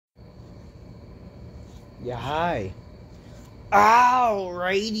Yeah, hi.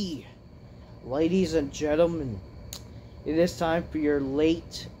 Alrighty. Ladies and gentlemen, it is time for your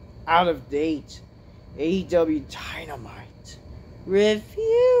late, out-of-date AEW Dynamite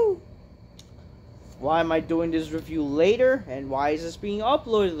review. Why am I doing this review later, and why is this being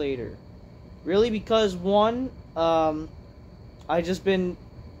uploaded later? Really, because one,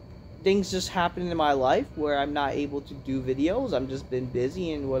 things just happening in my life where I'm not able to do videos. I'm just been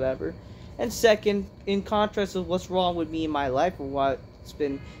busy and whatever. And second, in contrast of what's wrong with me in my life or what's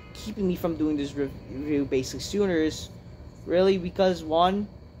been keeping me from doing this review basically sooner is really because one,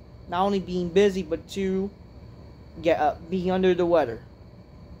 not only being busy, but two, being under the weather.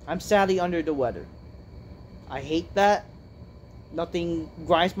 I'm sadly under the weather. I hate that. Nothing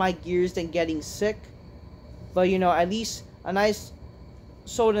grinds my gears than getting sick. But you know, at least a nice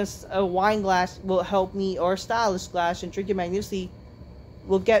soda, a wine glass will help me, or a stylus glass, and drink it magnificently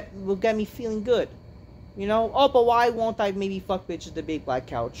will get me feeling good. You know? Oh, but why won't I maybe fuck bitches the big black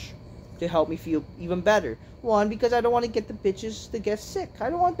couch to help me feel even better? One, because I don't want to get the bitches to get sick. I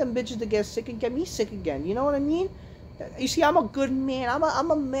don't want them bitches to get sick and get me sick again. You know what I mean? You see, I'm a good man.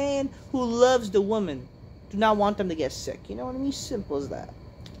 I'm a man who loves the woman. Do not want them to get sick. You know what I mean? Simple as that.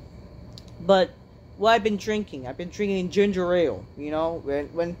 But what I've been drinking ginger ale. You know,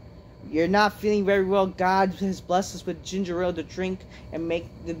 when you're not feeling very well, God has blessed us with ginger ale to drink and make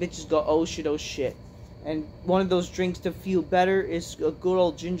the bitches go, oh shit. And one of those drinks to feel better is a good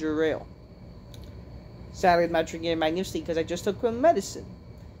old ginger ale. Sadly, I'm not drinking it magnificently because I just took medicine.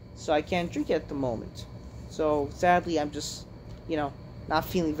 So I can't drink it at the moment. So sadly, I'm just, you know, not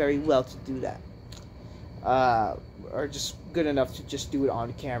feeling very well to do that. Or just good enough to just do it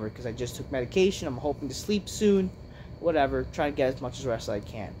on camera because I just took medication. I'm hoping to sleep soon. Whatever, trying to get as much rest as I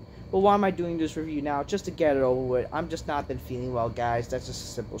can. But why am I doing this review now? Just to get it over with. I'm just not been feeling well, guys. That's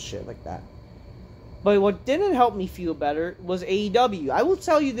just simple shit like that. But what didn't help me feel better was AEW. I will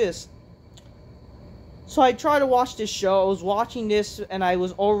tell you this. So I tried to watch this show. I was watching this and I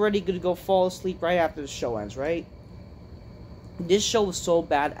was already going to go fall asleep right after the show ends, right? This show was so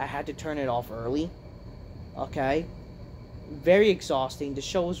bad I had to turn it off early. Okay? Very exhausting. The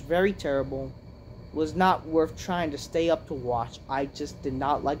show was very terrible. Was not worth trying to stay up to watch. I just did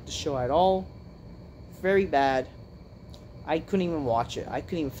not like the show at all. Very bad. I couldn't even watch it. I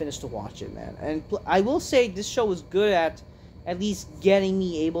couldn't even finish to watch it, man. And I will say this show was good at least getting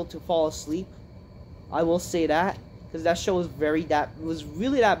me able to fall asleep. I will say that because that show was really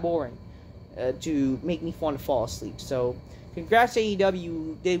that boring to make me want to fall asleep. So congrats AEW,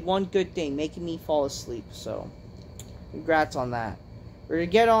 you did one good thing, making me fall asleep. So congrats on that. We're going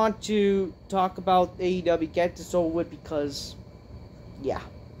to get on to talk about AEW, get this over with because, yeah.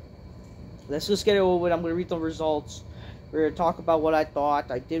 Let's just get it over with. I'm going to read the results. We're going to talk about what I thought.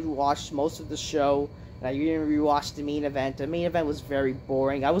 I did watch most of the show, and I didn't rewatch the main event. The main event was very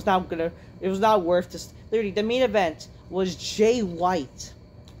boring. It was not worth this. Literally, the main event was Jay White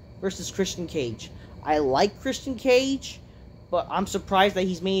versus Christian Cage. I like Christian Cage, but I'm surprised that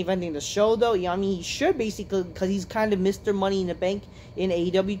he's main eventing the show, though. You know, I mean, he should basically, because he's kind of Mr. Money in the Bank in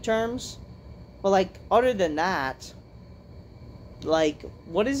AEW terms. But, like, other than that, like,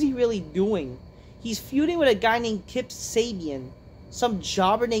 what is he really doing? He's feuding with a guy named Kip Sabian. Some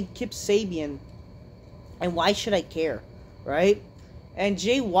jobber named Kip Sabian. And why should I care, right? And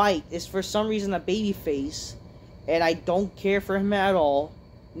Jay White is, for some reason, a babyface. And I don't care for him at all.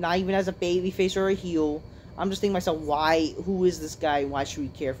 Not even as a babyface or a heel. I'm just thinking to myself, who is this guy, and why should we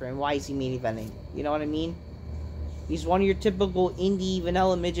care for him? Why is he main eventing? You know what I mean? He's one of your typical indie,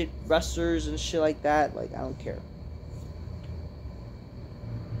 vanilla midget wrestlers and shit like that. Like, I don't care.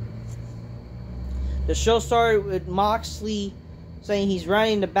 The show started with Moxley saying he's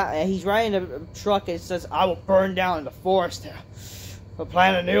riding the truck and it says, I will burn down the forest to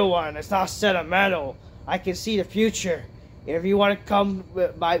plant a new one. It's not sentimental. I can see the future. And if you want to come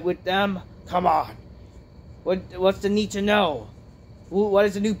with them, come on. What's the need to know? What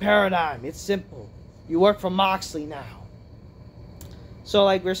is the new paradigm? It's simple. You work for Moxley now. So,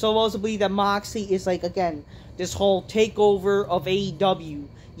 like, we're supposed to believe that Moxley is, like, again, this whole takeover of AEW,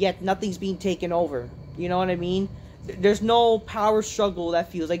 yet nothing's being taken over. You know what I mean? There's no power struggle that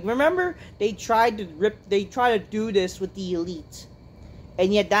feels like. Remember, they tried to do this with the Elite,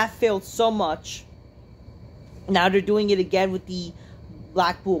 and yet that failed so much. Now they're doing it again with the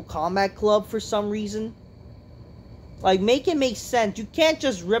Blackpool Combat Club for some reason. Like, make it make sense. You can't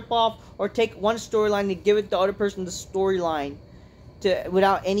just rip off or take one storyline and give it to the other person the storyline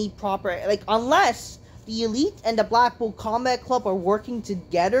without any proper, like, unless the Elite and the Blackpool Combat Club are working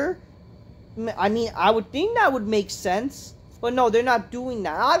together. I mean, I would think that would make sense. But no, they're not doing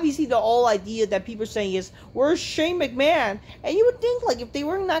that. Obviously, the whole idea that people are saying is, where's Shane McMahon? And you would think, like, if they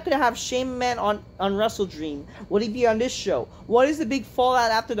were not going to have Shane McMahon on WrestleDream, would he be on this show? What is the big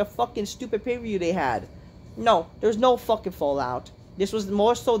fallout after the fucking stupid pay-per-view they had? No, there's no fucking fallout. This was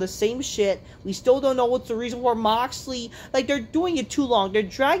more so the same shit. We still don't know what's the reason for Moxley. Like, they're doing it too long. They're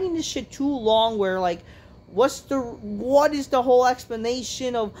dragging this shit too long where, like, what is the whole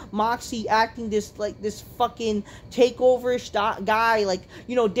explanation of Moxley acting this fucking takeover-ish guy, like,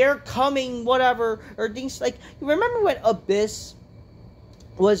 you know, they're coming, whatever, or things like, you remember when Abyss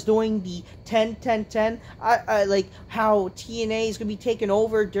was doing the 10-10-10, like, how TNA is gonna be taken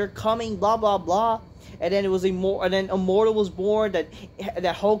over, they're coming, blah, blah, blah, and then and then Immortal was born,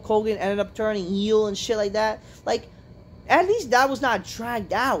 that Hulk Hogan ended up turning heel and shit like that, like, at least that was not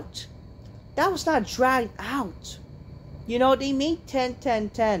dragged out. That was not dragged out. You know, they made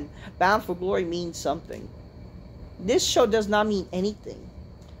 10-10-10. Bound for Glory means something. This show does not mean anything.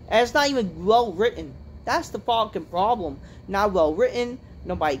 And it's not even well written. That's the fucking problem. Not well written.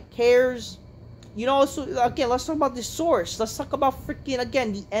 Nobody cares. You know, so again, let's talk about the source. Let's talk about freaking,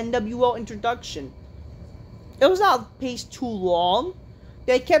 again, the NWO introduction. It was not paced too long.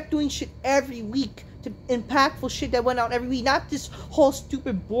 They kept doing shit every week. To impactful shit that went out every week. Not this whole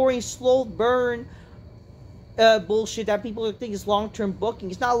stupid, boring, slow burn bullshit that people think is long-term booking.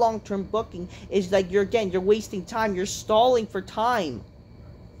 It's not long-term booking. It's like, you're wasting time. You're stalling for time.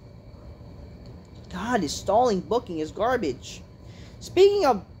 God, this stalling booking is garbage. Speaking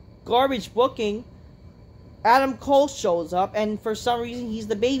of garbage booking, Adam Cole shows up, and for some reason, he's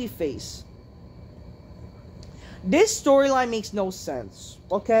the babyface. This storyline makes no sense,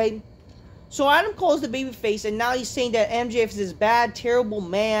 okay? So Adam Cole's the babyface, and now he's saying that MJF is this bad, terrible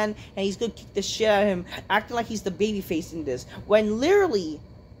man, and he's gonna kick the shit out of him, acting like he's the babyface in this. When literally,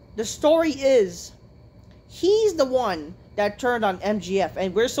 the story is, he's the one that turned on MJF,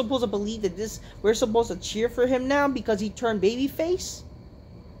 and we're supposed to believe that we're supposed to cheer for him now because he turned babyface?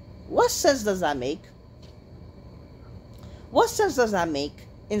 What sense does that make? What sense does that make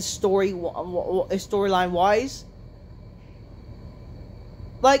in storyline wise?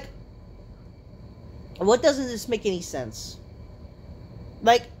 Like, what doesn't this make any sense?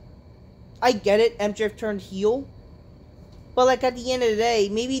 Like, I get it, MJF turned heel. But, like, at the end of the day,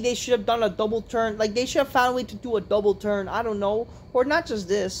 maybe they should have done a double turn. Like, they should have found a way to do a double turn. I don't know. Or not just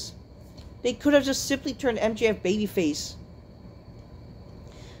this. They could have just simply turned MJF babyface.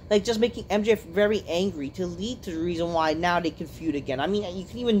 Like, just making MJF very angry to lead to the reason why now they can feud again. I mean, you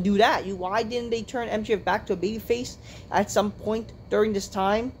can even do that. Why didn't they turn MJF back to a babyface at some point during this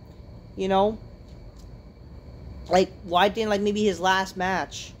time? You know? Like, why didn't, like, maybe his last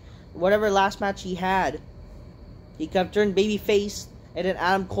match, whatever last match he had, he could have turned babyface, and then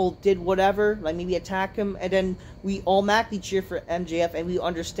Adam Cole did whatever, like maybe attack him, and then we automatically cheer for MJF, and we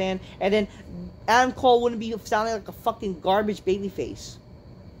understand, and then Adam Cole wouldn't be sounding like a fucking garbage babyface.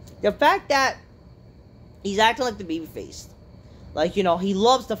 The fact that he's acting like the babyface, like, you know, he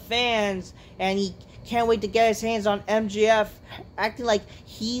loves the fans, and he can't wait to get his hands on MJF, acting like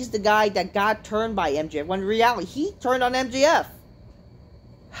he's the guy that got turned by MJF, when in reality, he turned on MJF.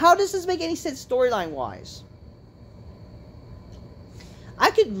 How does this make any sense storyline-wise?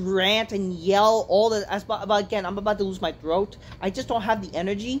 I could rant and yell all the... But again, I'm about to lose my throat. I just don't have the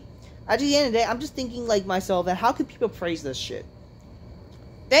energy. At the end of the day, I'm just thinking like myself, and how can people praise this shit?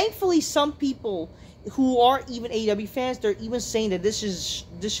 Thankfully, some people who are even AEW fans, they're even saying that this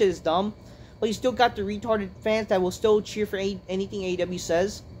shit is dumb. But you still got the retarded fans that will still cheer for anything AEW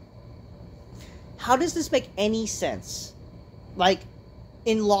says. How does this make any sense? Like,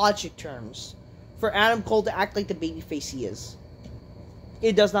 in logic terms, for Adam Cole to act like the babyface he is.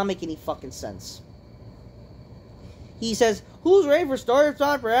 It does not make any fucking sense. He says, who's ready for starter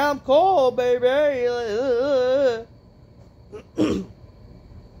time for Adam Cole, baby?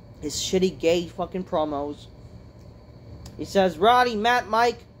 His shitty gay fucking promos. He says, Roddy, Matt,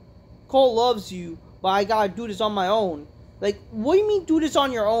 Mike, Cole loves you, but I gotta do this on my own. Like, what do you mean do this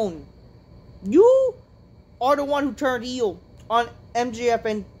on your own? You are the one who turned heel on MJF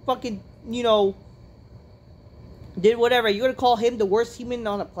and fucking, you know, did whatever. You're gonna call him the worst human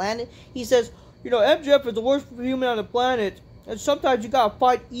on the planet? He says, you know, MJF is the worst human on the planet, and sometimes you gotta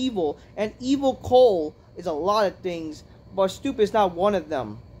fight evil, and evil Cole is a lot of things, but stupid is not one of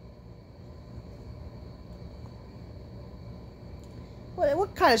them.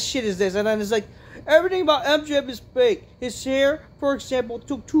 What kind of shit is this? And then it's like, everything about MJF is fake. His hair, for example,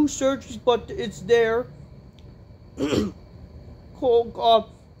 took 2 surgeries, but it's there. Cole,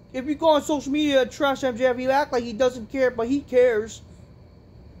 if you go on social media and trash MJF, you act like he doesn't care, but he cares.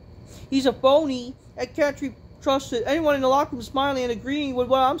 He's a phony and can't trusted anyone in the locker room smiling and agreeing with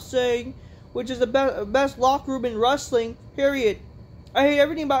what I'm saying, which is the best locker room in wrestling, period. I hate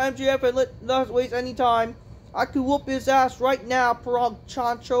everything about MJF and let not waste any time. I could whoop his ass right now, Parag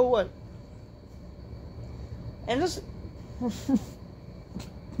Chancho. And this... I'm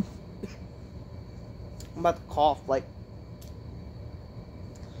about to cough, like...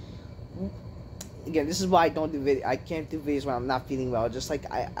 Again, this is why I don't do video. I can't do videos when I'm not feeling well. Just like,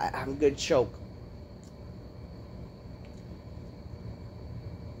 I'm good choke.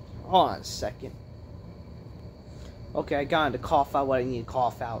 Hold on a second. Okay, I got to cough out what I need to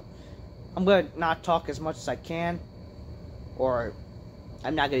cough out. I'm going to not talk as much as I can. Or,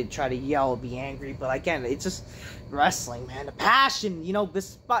 I'm not going to try to yell or be angry. But again, it's just wrestling, man. The passion, you know,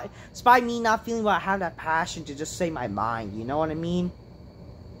 despite me not feeling well, I have that passion to just say my mind. You know what I mean?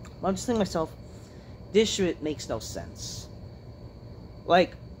 I'm just thinking to myself, this shit makes no sense.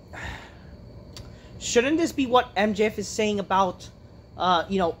 Like, shouldn't this be what MJF is saying about,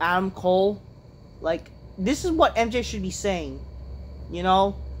 you know, Adam Cole? Like, this is what MJ should be saying, you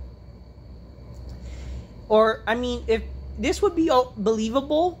know? Or, I mean, if this would be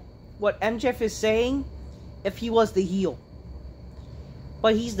believable, what MJF is saying, if he was the heel.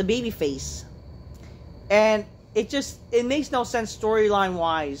 But he's the babyface. And it makes no sense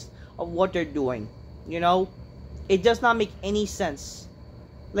storyline-wise of what they're doing, you know? It does not make any sense.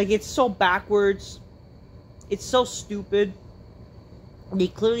 Like, it's so backwards. It's so stupid. They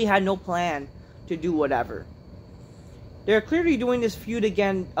clearly had no plan to do whatever. They're clearly doing this feud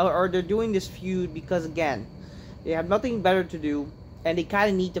again, or they're doing this feud because, again, they have nothing better to do, and they kind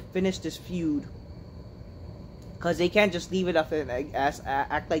of need to finish this feud. Because they can't just leave it up and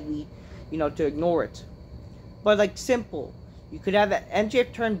act like we, you know, to ignore it. But, like, simple. You could have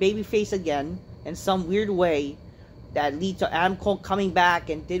MJF turn babyface again in some weird way that leads to Adam Cole coming back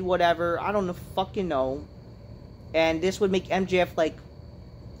and did whatever. I don't know, fucking know. And this would make MJF, like,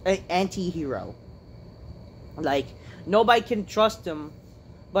 an anti-hero. Like, nobody can trust him.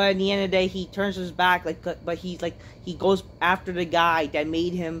 But at the end of the day, he turns his back. Like, but he's like, he goes after the guy that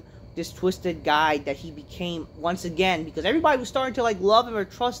made him this twisted guy that he became once again. Because everybody was starting to, like, love him or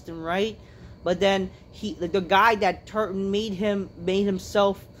trust him, right? But then the guy that made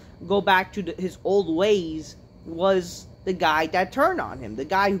himself go back to his old ways was the guy that turned on him. The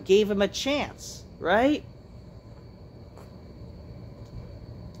guy who gave him a chance, right?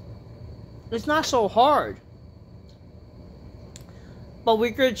 It's not so hard. But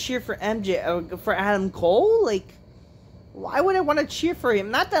we're gonna cheer for for Adam Cole? Like, why would I want to cheer for him?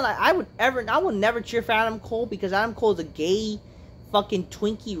 Not that I will never cheer for Adam Cole, because Adam Cole is a gay fucking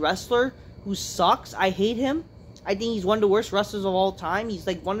Twinkie wrestler who sucks. I hate him. I think he's one of the worst wrestlers of all time. He's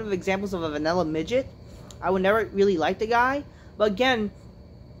like one of the examples of a vanilla midget. I would never really like the guy. But again,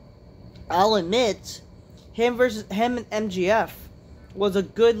 I'll admit, him and MJF was a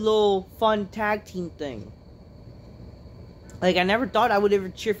good little fun tag team thing. Like, I never thought I would ever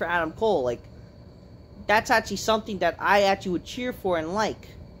cheer for Adam Cole. Like, that's actually something that I actually would cheer for and like.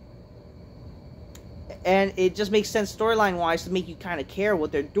 And it just makes sense storyline-wise to make you kind of care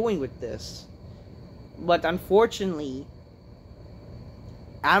what they're doing with this. But unfortunately,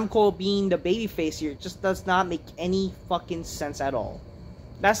 Adam Cole being the babyface here just does not make any fucking sense at all.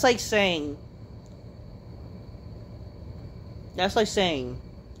 That's like saying...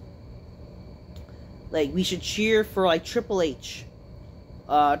 like, we should cheer for, like, Triple H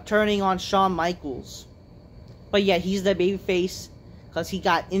turning on Shawn Michaels. But yeah, he's the babyface because he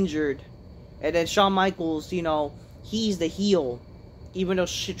got injured. And then Shawn Michaels, you know, he's the heel, even though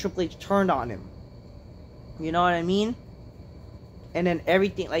Triple H turned on him. You know what I mean? And then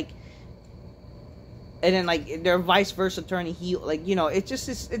everything, like... And then, like, they're vice versa turning heel. Like, you know, it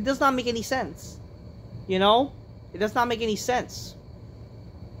just... it does not make any sense. You know? It does not make any sense.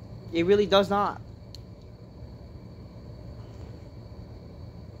 It really does not.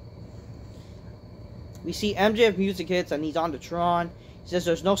 We see MJF music hits and he's on the Tron. He says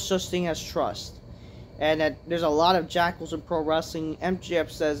there's no such thing as trust. And that there's a lot of jackals in pro wrestling.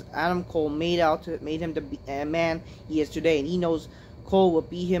 MJF says Adam Cole made him the man he is today. And he knows Cole will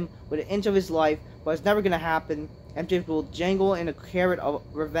beat him with an inch of his life. But it's never going to happen. MJF will jangle in a carrot of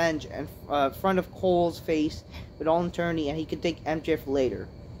revenge in front of Cole's face with all eternity. And he can take MJF later.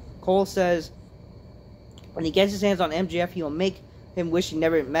 Cole says when he gets his hands on MJF, he will make him wish he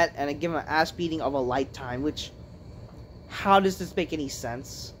never met and give him an ass beating of a lifetime. Which, how does this make any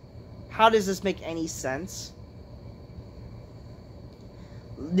sense? How does this make any sense?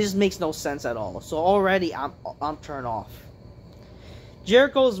 This makes no sense at all. So already I'm turned off.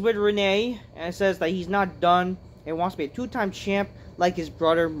 Jericho's with Renee and says that he's not done and wants to be a two-time champ like his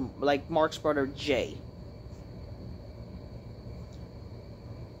brother, like Mark's brother Jay.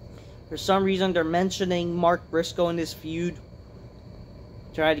 For some reason, they're mentioning Mark Briscoe in this feud.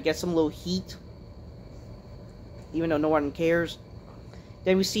 Try to get some little heat. Even though no one cares.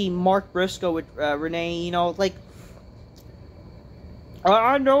 Then we see Mark Briscoe with Renee, you know, like,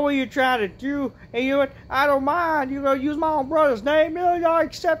 I know what you're trying to do, and you know what, I don't mind, you're going to use my own brother's name, I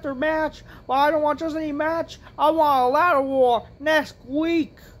accept her match, but I don't want just any match, I want a ladder war next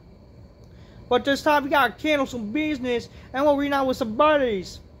week. But this time we gotta handle some business, and we'll reunite with some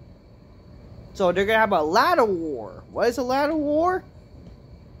buddies. So they're gonna have a ladder war. What is a ladder war?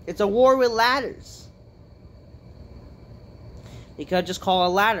 It's a war with ladders. You could just call it a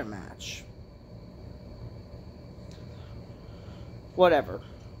ladder match. Whatever.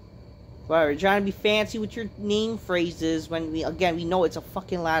 You're trying to be fancy with your name phrases when we know it's a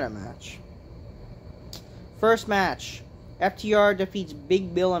fucking ladder match. First match. FTR defeats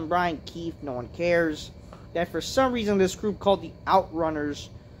Big Bill and Brian Keith. No one cares. That for some reason this group called the Outrunners,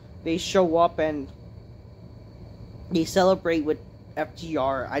 they show up and they celebrate with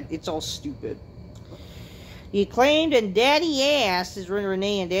FTR. It's all stupid. The Acclaimed and Daddy Ass is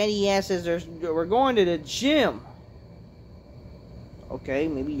Renee, and Daddy Ass says we're going to the gym. Okay,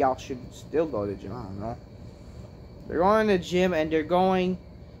 maybe y'all should still go to the gym. I don't know. They're going to the gym and they're going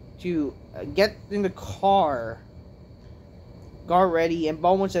to get in the car. Got ready, and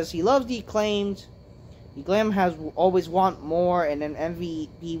Bowman says he loves the Acclaimed. The Acclaimed has always want more, and then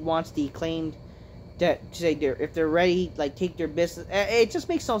MVP wants the Acclaimed to say if they're ready, like take their business. It just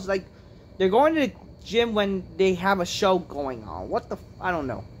makes sense. Like they're going to the gym when they have a show going on. What the? I don't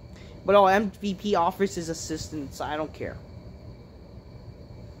know. But all MVP offers his assistance. I don't care.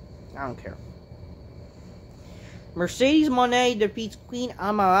 I don't care. Mercedes Moné defeats Queen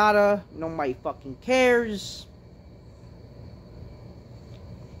Amarada. Nobody fucking cares.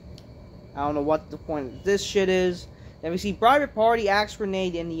 I don't know what the point of this shit is. Then we see Private Party, Axe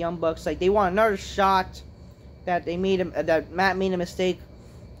Grenade, and the Young Bucks. Like, they want another shot. That they made that Matt made a mistake.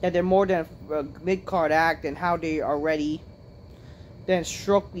 That they're more than a mid-card act and how they are ready. Then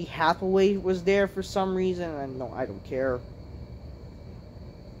Stokely Hathaway was there for some reason. And no, I don't care.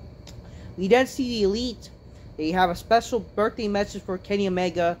 We then see the Elite. They have a special birthday message for Kenny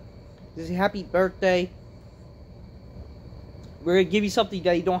Omega. This is a happy birthday. We're going to give you something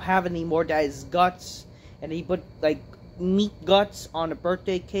that you don't have anymore, that is guts. And he put, like, meat guts on a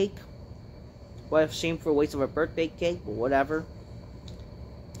birthday cake. What a shameful waste of a birthday cake, but whatever.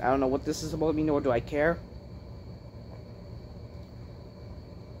 I don't know what this is supposed to be, nor do I care.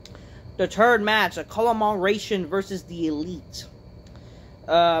 The third match, a conglomeration versus the Elite.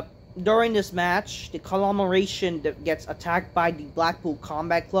 During this match, the conglomeration that gets attacked by the Blackpool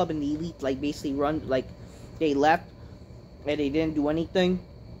Combat Club, and the Elite, like, basically run, like, they left. And they didn't do anything.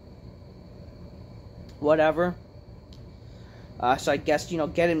 Whatever. So I guess, you know,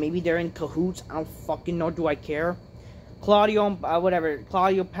 get it. Maybe they're in cahoots. I don't fucking know. Do I care? Claudio, whatever.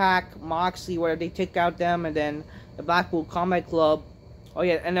 Claudio, Pac, Moxley, whatever. They take out them. And then the Blackpool Combat Club. Oh,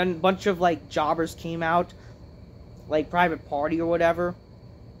 yeah. And then a bunch of, like, jobbers came out. Like, Private Party or whatever.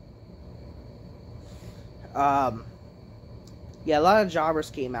 Yeah, a lot of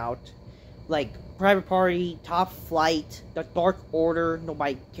jobbers came out. Like, Private Party, Top Flight, the Dark Order,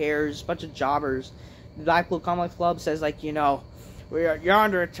 nobody cares, bunch of jobbers. The Blackpool Combat Club says, like, you know, you're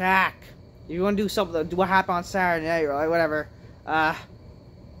under attack. You want to do something, do what happened on Saturday night, or like, whatever.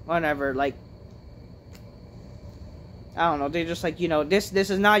 Whatever, like, I don't know, they're just like, you know, this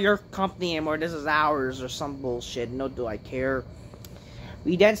is not your company anymore, this is ours, or some bullshit. No, do I care.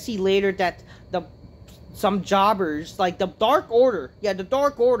 We then see later that some jobbers, like the Dark Order,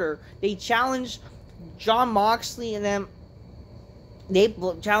 they challenged Jon Moxley, and then they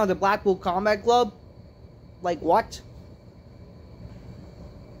challenged the Blackpool Combat Club. Like, what?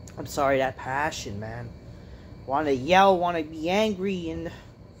 I'm sorry, that passion, man. Want to yell, want to be angry, and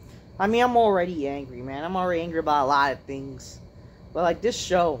I mean, I'm already angry, man. I'm already angry about a lot of things. But, like, this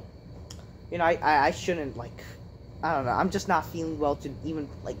show, you know, I shouldn't, like, I don't know. I'm just not feeling well to even,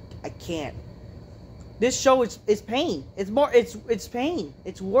 like, I can't. This show is pain. It's pain.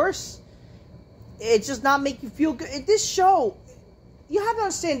 It's worse. It's just not make you feel good. This show, you have to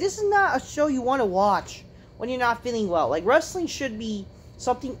understand, this is not a show you want to watch when you're not feeling well. Like, wrestling should be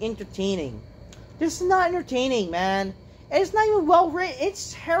something entertaining. This is not entertaining, man. And it's not even well written.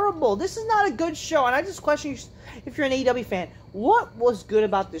 It's terrible. This is not a good show. And I just question you, if you're an AEW fan, what was good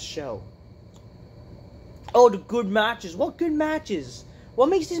about this show? Oh, the good matches. What good matches? What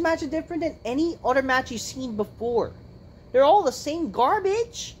makes these matches different than any other match you've seen before? They're all the same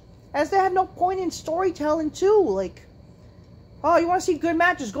garbage, as they have no point in storytelling too. Like, oh, you want to see good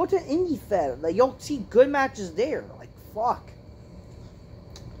matches? Go to Indie Fed. Like, you'll see good matches there. Like, fuck.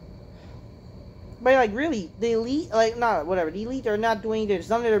 But like really, the elite, like not whatever, the elite are not doing it. It's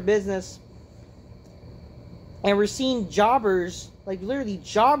none of their business. And we're seeing jobbers, like literally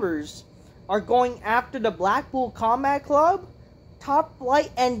jobbers, are going after the Blackpool Combat Club, Top Flight,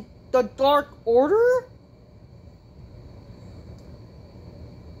 and the Dark Order.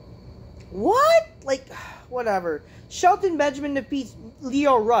 What? Like, whatever. Shelton Benjamin defeats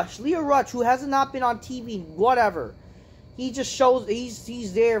Leo Rush. Leo Rush, who has not been on TV, whatever. He just shows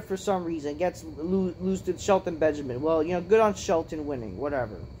he's there for some reason. Gets lose to Shelton Benjamin. Well, you know, good on Shelton winning,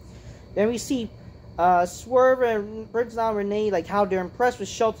 whatever. Then we see Swerve and Prince and Renee, like how they're impressed with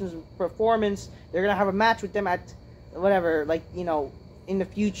Shelton's performance. They're gonna have a match with them at whatever, like, you know, in the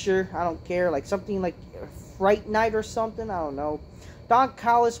future. I don't care, like something like Fright Night or something. I don't know. Don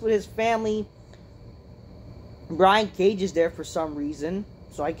Callis with his family. Brian Cage is there for some reason,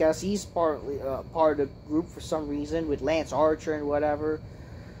 so I guess he's part of the group for some reason with Lance Archer and whatever.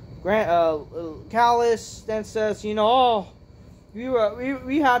 Callis then says, you know, oh,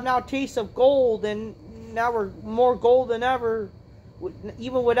 we have now taste of gold, and now we're more gold than ever,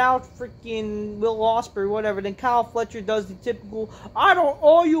 even without freaking Will Ospreay or whatever. Then Kyle Fletcher does the typical, I don't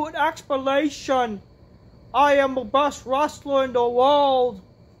owe you an explanation. I am the best wrestler in the world.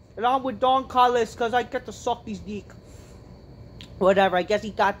 And I'm with Don Callis because I get to suck his dick. Whatever, I guess he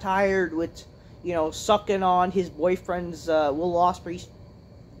got tired with, you know, sucking on his boyfriend's Will Ospreay's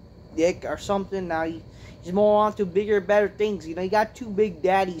dick or something. Now he's more on to bigger, better things. You know, he got two big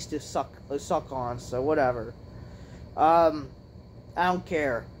daddies to suck on, so whatever. I don't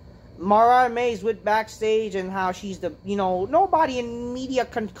care. Mariah May's with backstage and how she's the, you know, nobody in media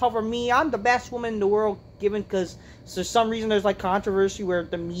can cover me. I'm the best woman in the world, given because for some reason there's like controversy where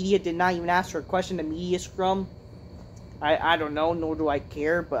the media did not even ask her a question. The media scrum. I don't know, nor do I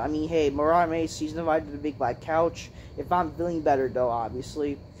care. But I mean, hey, Mariah May, she's invited to the Big Black Couch. If I'm feeling better though,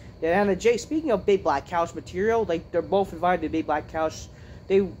 obviously. Then Anna Jay, speaking of Big Black Couch material, like they're both invited to the Big Black Couch.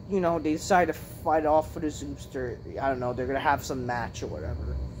 They, you know, they decided to fight off for the Zoomster. I don't know, they're gonna have some match or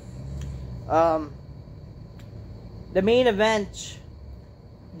whatever. The main event,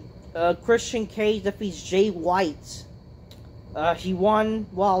 Christian Cage defeats Jay White. He won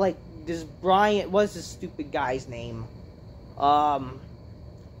while, like, this Brian, what's this stupid guy's name? I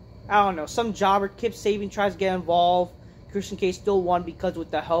don't know, some jobber, Kip Sabian tries to get involved. Christian Cage still won because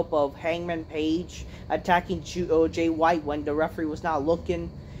with the help of Hangman Page attacking Jay White when the referee was not looking.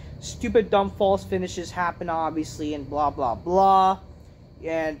 Stupid, dumb, false finishes happen, obviously, and blah, blah, blah.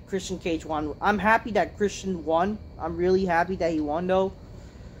 And Christian Cage won. I'm happy that Christian won. I'm really happy that he won, though.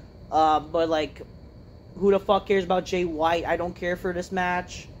 But, like, who the fuck cares about Jay White? I don't care for this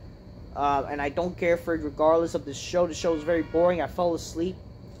match. And I don't care for it regardless of the show. The show was very boring. I fell asleep.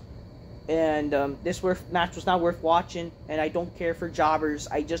 And this match was not worth watching. And I don't care for jobbers.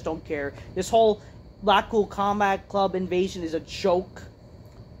 I just don't care. This whole Blackpool Combat Club invasion is a joke.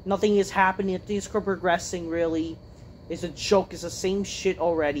 Nothing is happening. Things are progressing, really. It's a joke. It's the same shit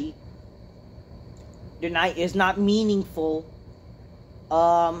already. The night is not meaningful.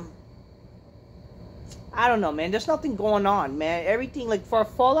 I don't know, man. There's nothing going on, man. Everything, like, for a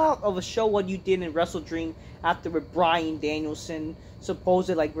fallout of a show what you did in WrestleDream after with Bryan Danielson, supposed,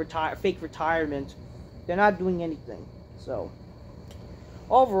 like, fake retirement, they're not doing anything. So,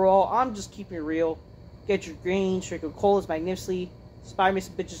 overall, I'm just keeping it real. Get your greens, drink Coca-Colas magnificently. Spider-Man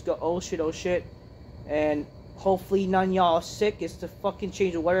bitches go, oh shit. And hopefully none of y'all are sick. It's the fucking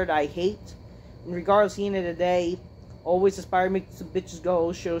change of weather that I hate. And regardless, at the end of the day, always aspire to make some bitches go,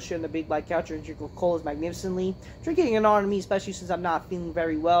 oh shit on the Big Black Couch and drink Coca-Colas magnificently. Drinking an honor to me, especially since I'm not feeling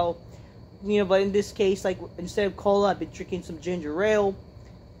very well. You know, but in this case, like, instead of cola, I've been drinking some ginger ale.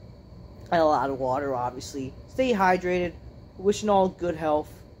 And a lot of water, obviously. Stay hydrated. Wishing all good health.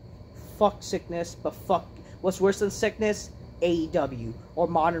 Fuck sickness, but fuck, what's worse than sickness? AEW, or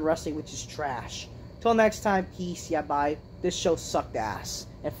modern wrestling, which is trash. Till next time, peace, yeah, bye. This show sucked ass.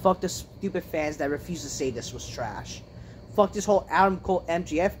 And fuck the stupid fans that refuse to say this was trash. Fuck this whole Adam Cole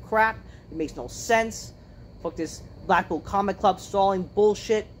MJF crap. It makes no sense. Fuck this Blackpool Comic Club stalling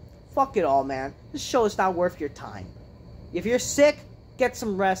bullshit. Fuck it all, man. This show is not worth your time. If you're sick, get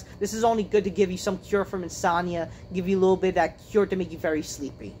some rest. This is only good to give you some cure from insomnia. Give you a little bit of that cure to make you very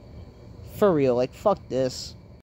sleepy. For real, like, fuck this.